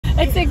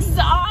It's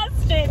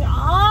exhausting,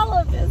 all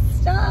of this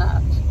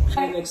stuff.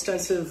 An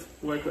extensive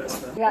work list,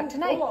 though. Yeah,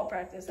 tonight. Football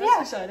practice.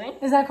 That's exciting.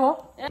 Is that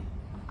cool? Yeah.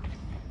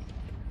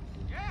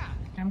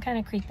 I'm kind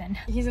of creeping.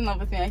 He's in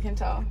love with me, I can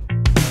tell.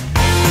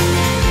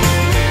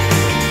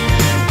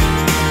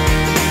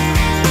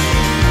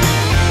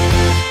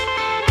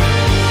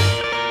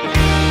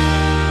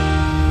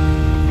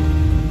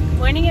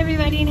 Morning,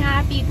 everybody, and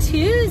happy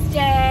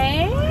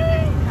Tuesday.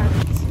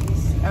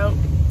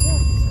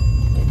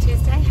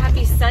 Tuesday.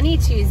 Happy sunny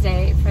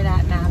Tuesday, for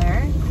that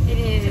matter. It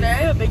is.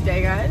 Today a big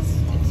day, guys.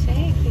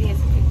 Today is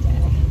a big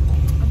day.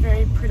 A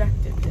very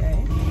productive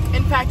day.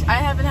 In fact, I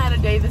haven't had a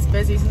day this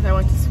busy since I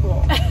went to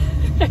school.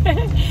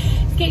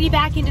 Let's get you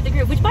back into the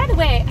groove. Which, by the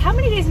way, how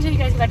many days until you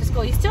guys go back to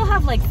school? You still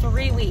have like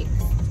 3 weeks.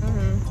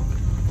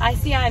 I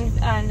see on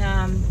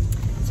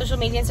social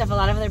media and stuff, a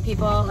lot of other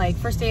people, like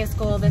first day of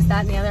school, this,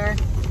 that, and the other.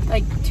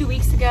 Like 2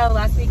 weeks ago,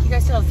 last week, you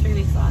guys still have 3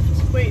 weeks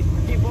left. Wait,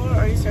 people are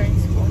already starting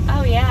school?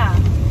 Oh, yeah.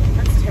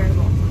 That's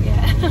terrible.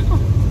 Yeah.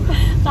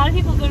 A lot of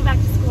people go back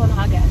to school in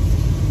August.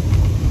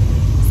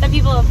 Some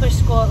people have pushed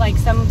school, like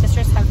some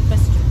districts have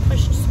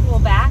pushed school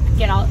back,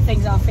 get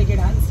things all figured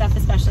out and stuff,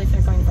 especially if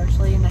they're going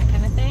virtually and that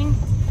kind of thing.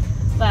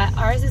 But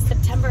ours is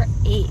September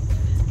 8th.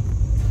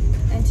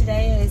 And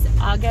today is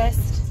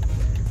August,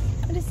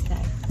 what is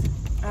today?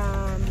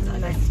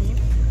 19th.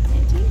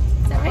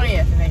 19th? Is that right?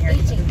 20th, I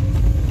think. 18th.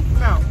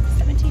 No.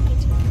 17th,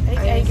 18th. I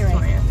think you're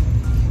right.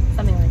 20th.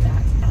 Something like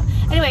that. Yeah.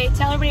 Anyway,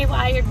 tell everybody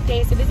why your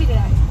day is so busy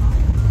today.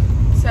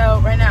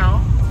 So, right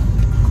now,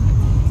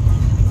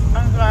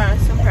 I'm going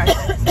to swim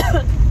practice.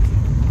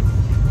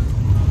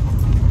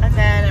 And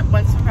then,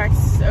 once swim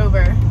practice is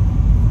over,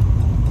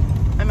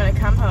 I'm going to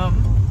come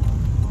home,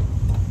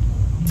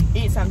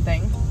 eat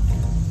something,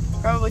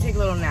 probably take a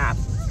little nap.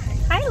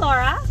 Hi,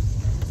 Laura.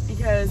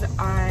 Because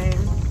I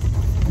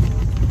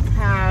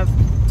have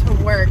to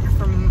work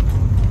from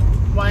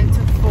 1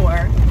 to 4.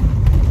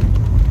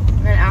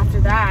 And then after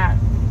that,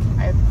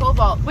 I have pole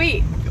vault.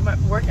 Wait, my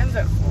work ends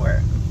at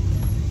 4.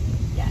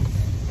 Yes,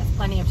 that's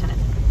plenty of time.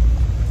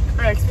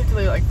 Or I expect to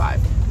leave at like 5.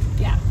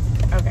 Yeah.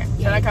 Okay,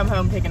 so then I come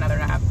home, take another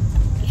nap.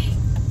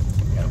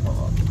 Go to pole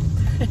vault.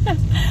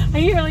 Are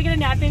you really gonna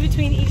nap in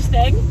between each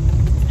thing?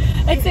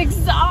 It's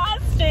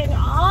exhausting,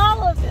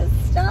 all of this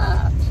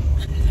stuff.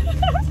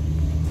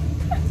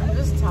 I'm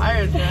just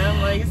tired,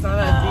 man. Like, it's not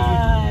that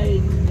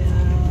deep. I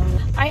know.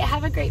 All right,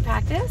 have a great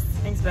practice.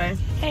 Thanks, babe.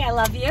 Hey, I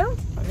love you.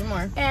 Love you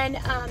more. And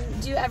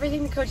do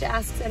everything the coach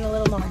asks and a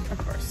little more. Of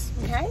course.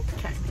 Okay?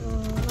 Okay.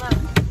 Mwah.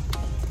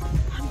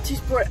 I'm a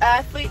two-sport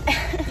athlete.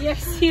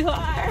 Yes, you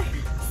are.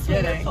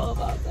 Kidding.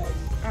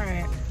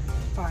 Alright.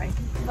 Bye.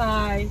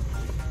 Bye.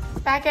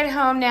 Back at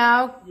home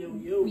now.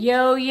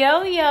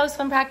 Yo.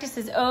 Swim practice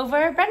is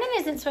over. Brennan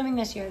isn't swimming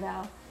this year,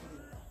 though.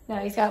 No,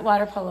 he's got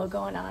water polo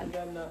going on. You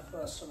got enough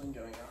swimming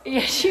going on.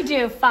 Yes, you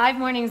do. 5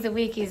 mornings a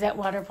week he's at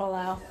water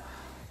polo.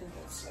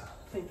 Yeah,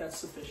 I think that's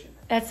sufficient.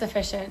 That's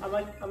sufficient. I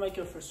might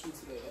go for a swim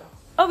today, though.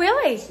 Oh,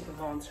 really? Just like a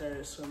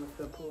voluntary swim if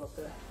they'll pull up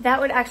there. That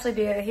would actually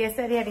be good. He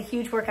said he had a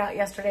huge workout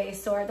yesterday,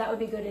 so that would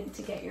be good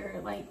to get your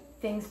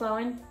things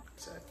flowing.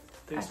 Exactly.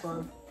 Things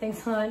flowing. Things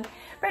flowing.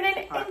 Brennan,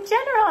 in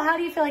general, how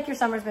do you feel like your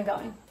summer's been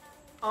going?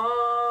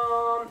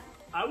 I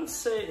would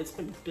say it's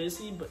been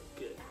busy but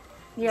good.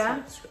 Yeah? That's how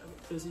I describe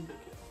it. Busy but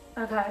good.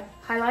 Okay.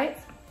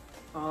 Highlights?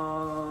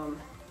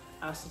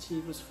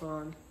 Assateague was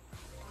fun.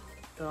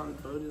 Got on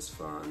the boat is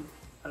fun.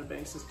 Outer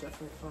Banks is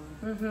definitely fun.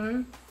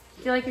 Mm-hmm.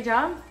 Do you like your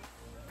job?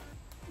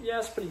 Yeah,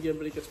 it's pretty good,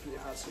 but it gets pretty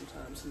hot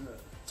sometimes. And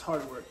it's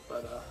hard work,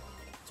 but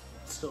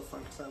it's still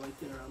fun because I like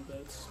being around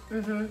boats.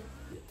 Mm-hmm.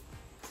 Yeah.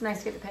 It's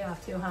nice to get the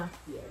payoff too, huh?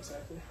 Yeah,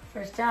 exactly.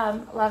 First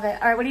job. Love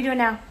it. All right, what are you doing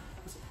now?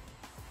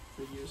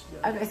 3 years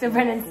ago. Okay, so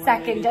Brennan's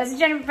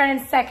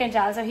second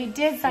job. So he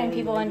did sign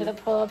people into the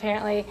pool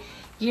apparently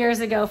years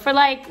ago for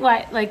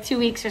like 2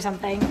 weeks or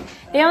something.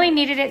 They only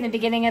needed it in the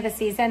beginning of the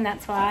season,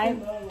 that's why.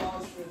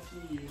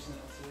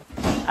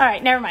 All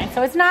right, never mind.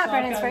 So it's not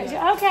Brennan's first.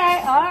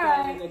 Okay, all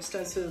right. An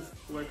extensive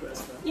work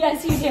list, though.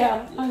 Yes, you do.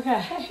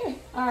 Okay.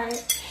 All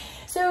right.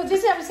 So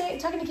this is, I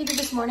was talking to Kiki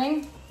this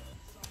morning.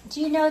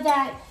 Do you know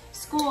that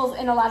schools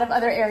in a lot of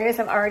other areas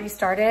have already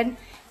started?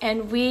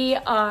 And we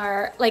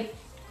are,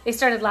 they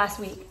started last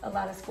week, a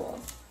lot of schools.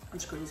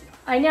 That's crazy.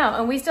 I know,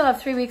 and we still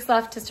have 3 weeks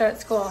left to start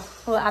school.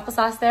 A little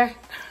applesauce there.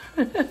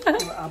 A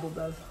little apple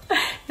bev.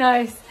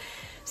 Nice.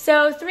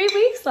 So 3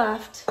 weeks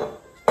left,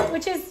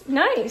 which is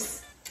nice.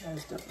 That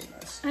is definitely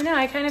nice. I know,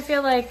 I kind of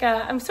feel like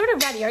I'm sort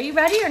of ready. Are you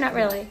ready or not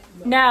really?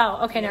 No.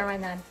 Okay, never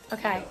mind then.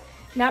 Okay.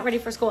 Not ready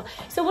for school.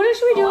 So what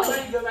should we do? I'm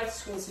ready to go back to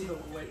school and see who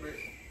wait.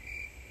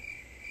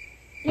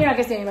 You're not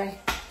going to see anybody.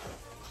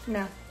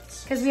 No.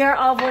 Because we are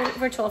all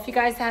virtual. If you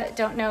guys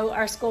don't know,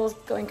 our school's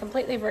going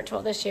completely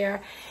virtual this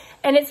year.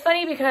 And it's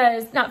funny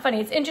because, not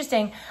funny, it's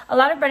interesting. A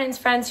lot of Brennan's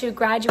friends who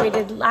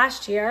graduated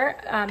last year,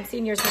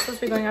 seniors, are supposed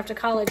to be going off to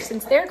college.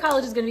 Since their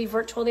college is going to be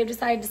virtual, they've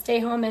decided to stay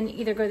home and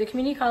either go to the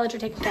community college or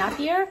take a gap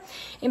year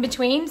in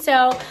between.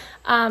 So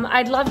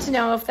I'd love to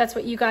know if that's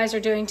what you guys are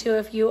doing too,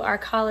 if you were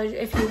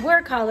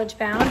college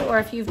bound, or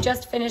if you've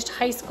just finished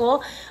high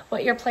school,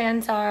 what your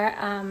plans are.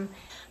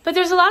 But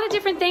there's a lot of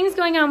different things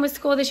going on with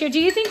school this year. Do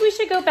you think we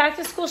should go back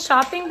to school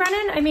shopping,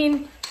 Brennan? I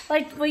mean,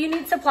 like, will you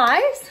need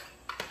supplies?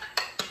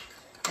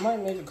 I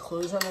might make a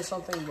clothes run or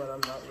something, but I'm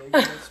not really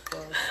good at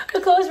supplies. A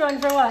clothes run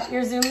for what?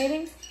 Your Zoom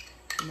meetings?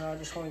 No, I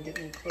just want to get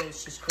new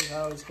clothes just because I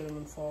always get them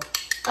in fall.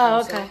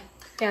 Oh, okay.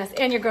 Yes,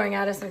 and you're growing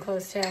out of some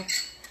clothes too.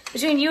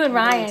 Between you and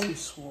I'm Ryan, too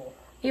swole.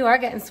 you are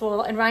getting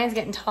swole, and Ryan's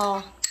getting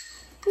tall.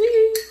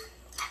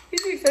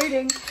 It's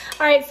exciting.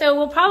 All right, so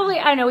we'll probably,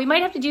 I don't know, we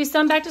might have to do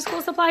some back to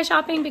school supply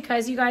shopping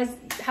because you guys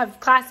have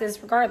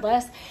classes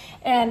regardless.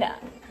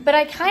 But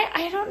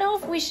I don't know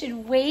if we should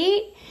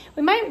wait.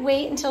 We might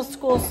wait until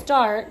school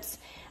starts,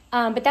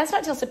 but that's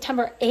not till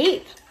September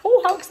 8th.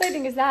 Oh, how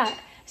exciting is that?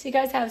 So you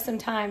guys have some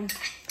time.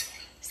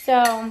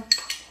 So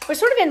we're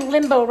sort of in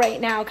limbo right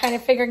now, kind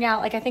of figuring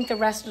out, like I think the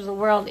rest of the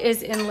world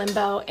is in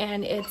limbo,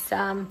 and it's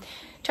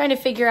trying to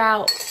figure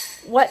out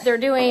what they're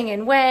doing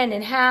and when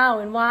and how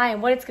and why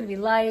and what it's going to be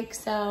like.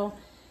 So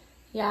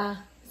yeah,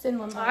 it's in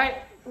limbo. All right,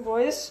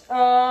 boys.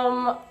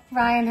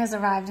 Ryan has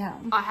arrived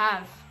home. I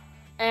have.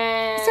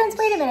 And Since,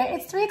 wait a minute,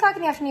 it's 3 o'clock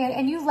in the afternoon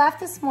and you left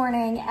this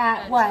morning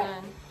at what?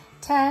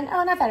 10?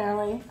 Oh, not that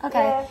early. Okay.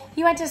 Yeah.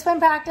 You went to swim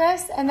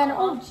practice and then,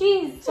 oh,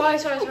 jeez. Sorry.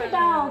 Like a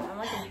dog. I'm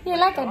like You're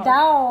like a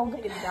dog.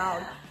 Like a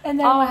dog. And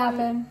then what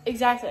happened?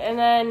 Exactly. And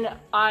then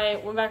I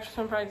went back to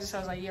swim practice. I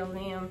was like, yo,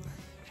 Liam,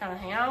 trying to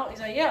hang out?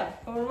 He's like, yeah,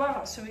 go over to my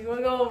house. So we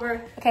go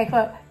over. Okay,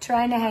 quote,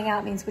 trying to hang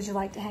out means would you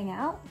like to hang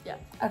out? Yeah.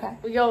 Okay.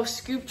 We go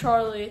scoop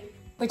Charlie.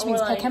 Which and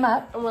means we're pick like- him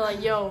up. And we're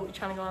like, yo, we're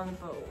trying to go on the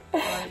boat. We're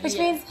like, Which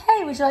yeah. means,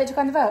 hey, would you like to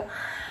go on the boat?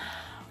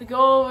 We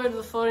go over to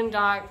the floating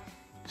dock,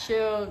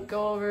 chill,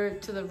 go over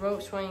to the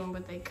rope swing,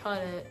 but they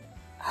cut it.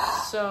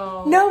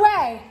 So. No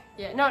way.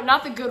 Yeah, no,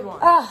 not the good one.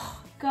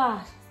 Oh,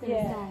 gosh.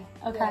 Yeah.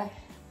 Okay. Yeah.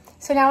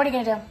 So now what are you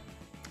going to do?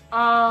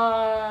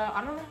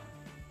 I don't know.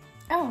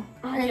 Oh,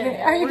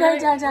 Okay. are you We're going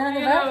gonna- downtown on the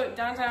we're gonna boat? go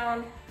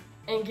downtown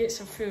and get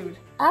some food.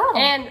 Oh.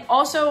 And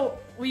also,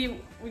 we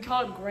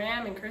called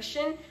Graham and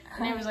Christian,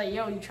 and they was like,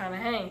 yo, you trying to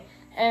hang?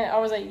 And I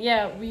was like,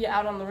 yeah, we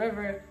out on the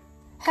river.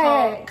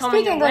 Hey, come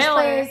speak in the English,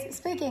 whaler. please.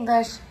 Speak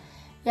English.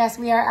 Yes,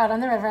 we are out on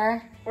the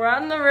river. We're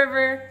out on the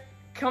river.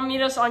 Come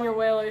meet us on your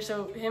whaler.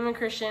 So him and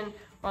Christian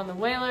were on the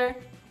whaler.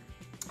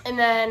 And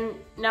then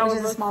now Which we're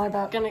is a both smaller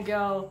boat. gonna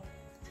go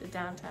to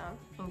downtown.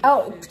 And get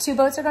Oh, food. 2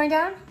 boats are going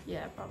down?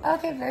 Yeah, probably.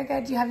 Okay, very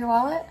good. Do you have your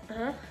wallet?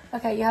 Uh-huh.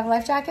 Okay, you have a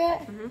life jacket?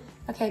 Mhm.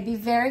 Okay, be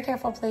very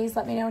careful, please.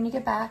 Let me know when you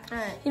get back. All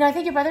right. You know, I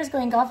think your brother's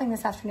going golfing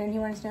this afternoon. He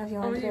wanted to know if you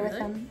wanted to go with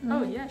really? him. Oh,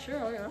 Mhm. yeah, sure,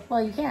 I'll go.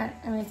 Well, you can't.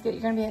 I mean, it's good.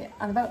 You're going to be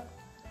on the boat.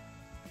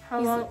 How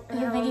I long?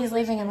 think he's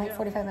leaving in like Yeah.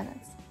 45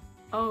 minutes.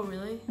 Oh,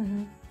 really?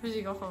 Mm-hmm. Who's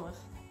he golfing with?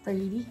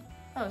 Brady.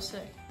 Oh,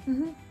 sick.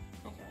 Mm-hmm.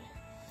 Okay.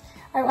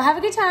 All right, well, have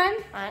a good time.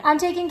 All right. I'm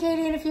taking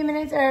Katie in a few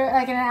minutes, or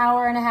like in an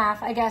hour and a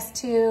half, I guess,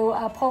 to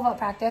pole vault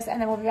practice, and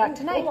then we'll be back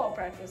tonight. Football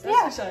practice. That's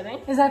Yeah. exciting.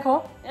 Is that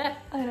cool? Yeah.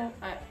 I know.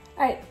 All right.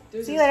 All right,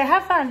 Deuces. see you later.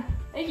 Have fun.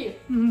 Thank you.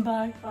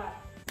 Bye.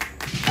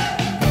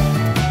 Bye.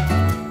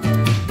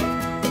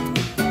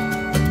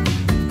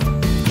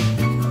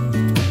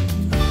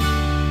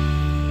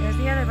 Here's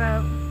the other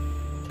boat.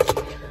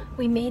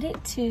 We made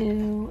it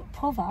to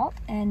pole vault,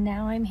 and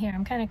now I'm here.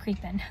 I'm kind of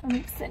creeping.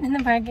 I'm sitting in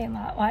the parking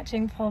lot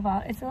watching pole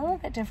vault. It's a little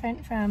bit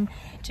different from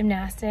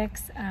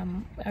gymnastics. I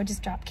would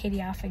just drop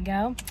Katie off and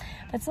go,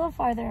 but it's a little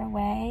farther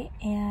away,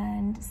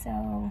 and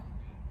so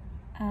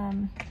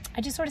I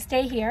just sort of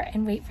stay here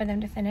and wait for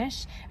them to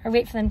finish, or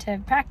wait for them to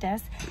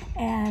practice.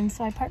 And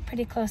so I park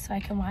pretty close so I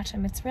can watch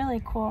them. It's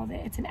really cool.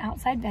 It's an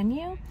outside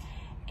venue,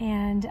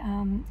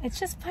 and it's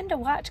just fun to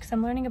watch because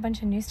I'm learning a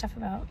bunch of new stuff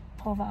about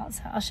pole vault.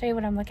 So I'll show you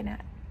what I'm looking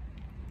at.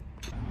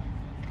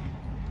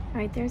 All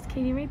right, there's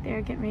Katie right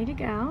there, getting ready to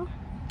go.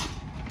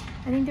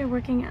 I think they're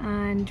working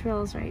on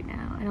drills right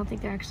now. I don't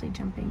think they're actually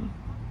jumping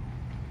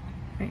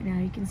right now.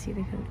 You can see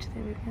the coach.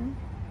 There we go.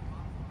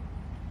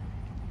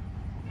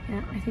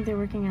 Yeah, I think they're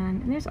working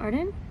on, and there's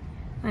Arden,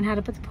 on how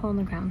to put the pole in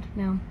the ground.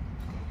 Now,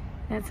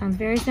 that sounds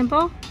very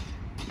simple.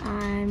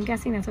 I'm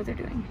guessing that's what they're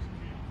doing.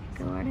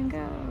 Go, Arden,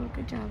 go.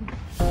 Good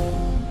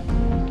job.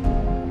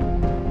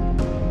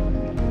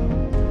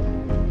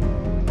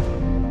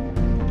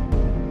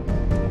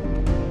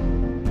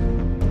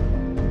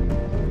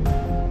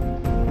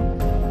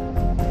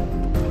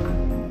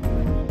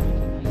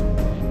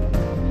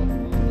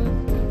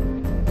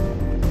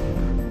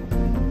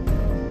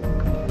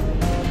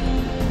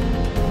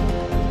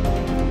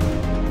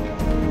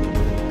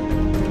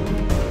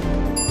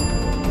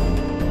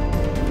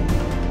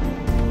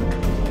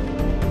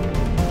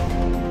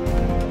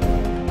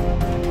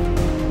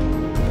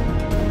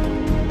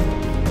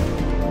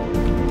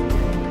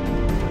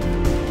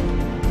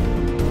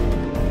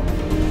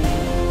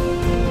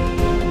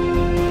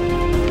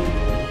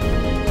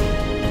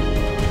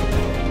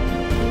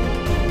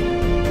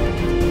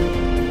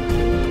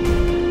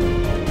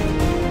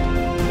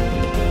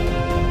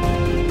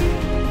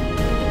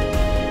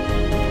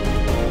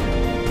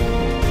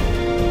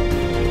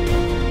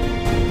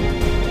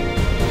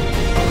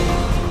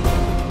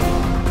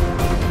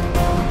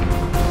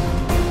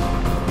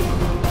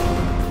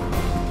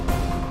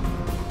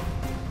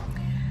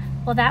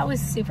 Well, that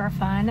was super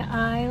fun.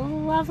 I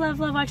love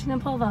watching them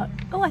pole vault.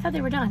 Oh, I thought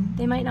they were done.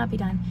 They might not be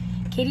done.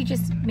 Katie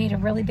just made a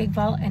really big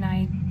vault and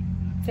I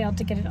failed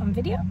to get it on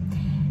video.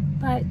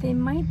 But they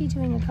might be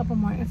doing a couple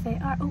more if they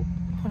are. Oh,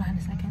 hold on a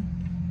second.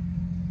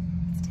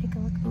 Let's take a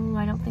look. Oh,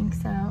 I don't think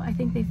so. I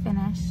think they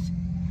finished.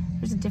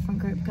 There's a different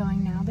group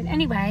going now. But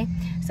anyway,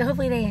 so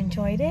hopefully they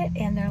enjoyed it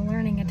and they're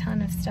learning a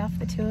ton of stuff,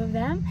 the two of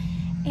them.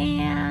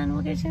 And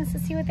we'll get a chance to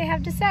see what they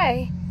have to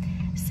say.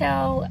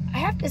 So I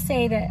have to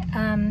say that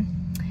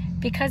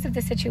because of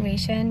the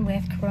situation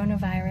with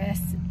coronavirus,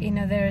 you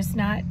know, there's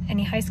not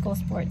any high school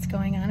sports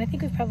going on. I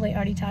think we've probably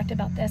already talked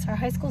about this. Our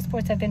high school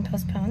sports have been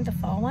postponed, the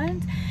fall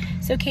ones.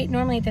 So Kate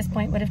normally at this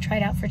point would have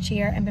tried out for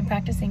cheer and been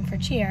practicing for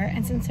cheer.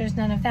 And since there's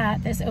none of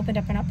that, this opened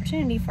up an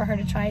opportunity for her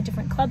to try a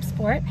different club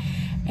sport,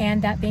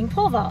 and that being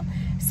pole vault.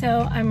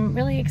 So I'm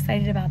really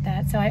excited about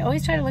that. So I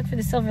always try to look for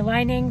the silver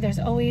lining. There's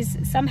always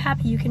some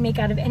happy you can make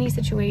out of any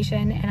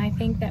situation. And I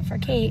think that for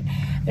Kate,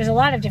 there's a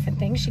lot of different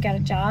things. She got a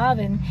job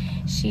and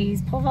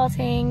she's pole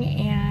vaulting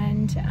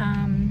and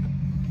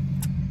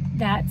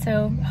that.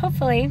 So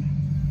hopefully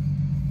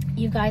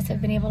you guys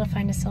have been able to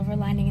find a silver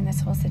lining in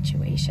this whole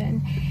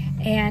situation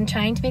and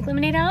trying to make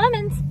lemonade out of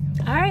lemons.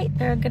 All right,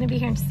 they're gonna be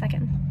here in just a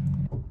second.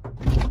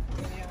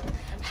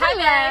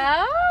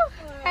 Hello.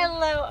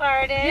 Hello,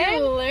 Arden. You're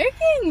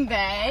lurking,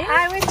 babe.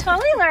 I was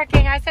totally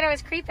lurking. I said I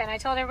was creeping. I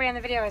told everybody on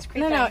the video I was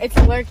creeping. No, it's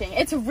lurking.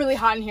 It's really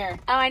hot in here.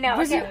 Oh, I know.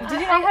 Did you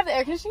not have the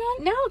air conditioning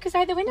on? No, because I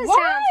had the windows Why?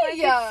 down, so I could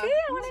see.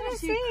 I wanted to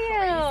see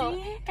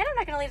you. And I'm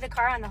not going to leave the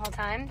car on the whole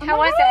time. How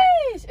was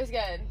it? It was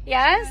good.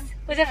 Yes?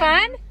 Was it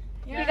fun?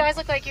 Yeah. You guys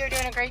look like you were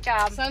doing a great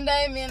job.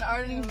 Sunday, me and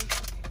Arden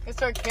could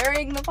start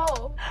carrying the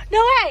pole. No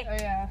way! Oh,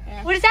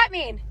 yeah. What does that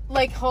mean?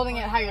 Like holding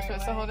it how you're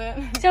supposed to hold it.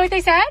 Is that what they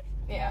said?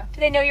 Yeah.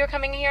 Did they know you were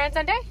coming here on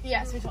Sunday?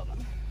 Yes, we told them.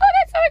 Oh,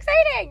 that's so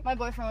exciting! My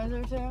boyfriend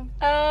was there too.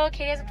 Oh,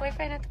 Katie has a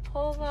boyfriend at the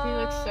pole vault. He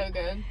looks so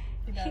good.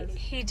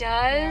 He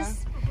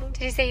does? Yeah.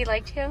 Did he say he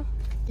liked you?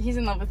 He's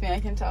in love with me,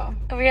 I can tell.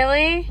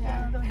 Really?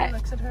 Yeah. He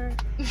looks at her.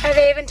 Have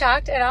they even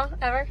talked at all,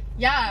 ever?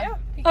 Yeah.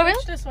 He Oh, really?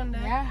 coached us one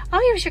day. Yeah. Oh,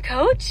 he was your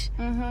coach?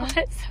 Mm-hmm. Oh,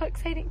 that's so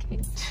exciting,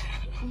 Kate.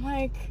 I'm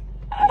like...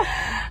 All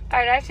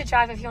right, I have to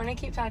drive. If you want to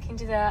keep talking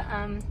to the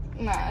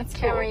Nah, it's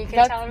camera, cool. you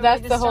can tell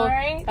everybody the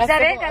story. Is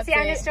that it? That's the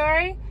end of the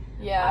story?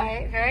 Yeah. All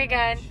right, very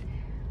good.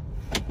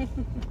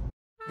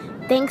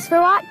 Thanks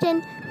for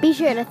watching. Be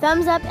sure to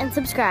thumbs up and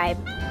subscribe.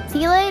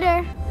 See you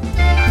later.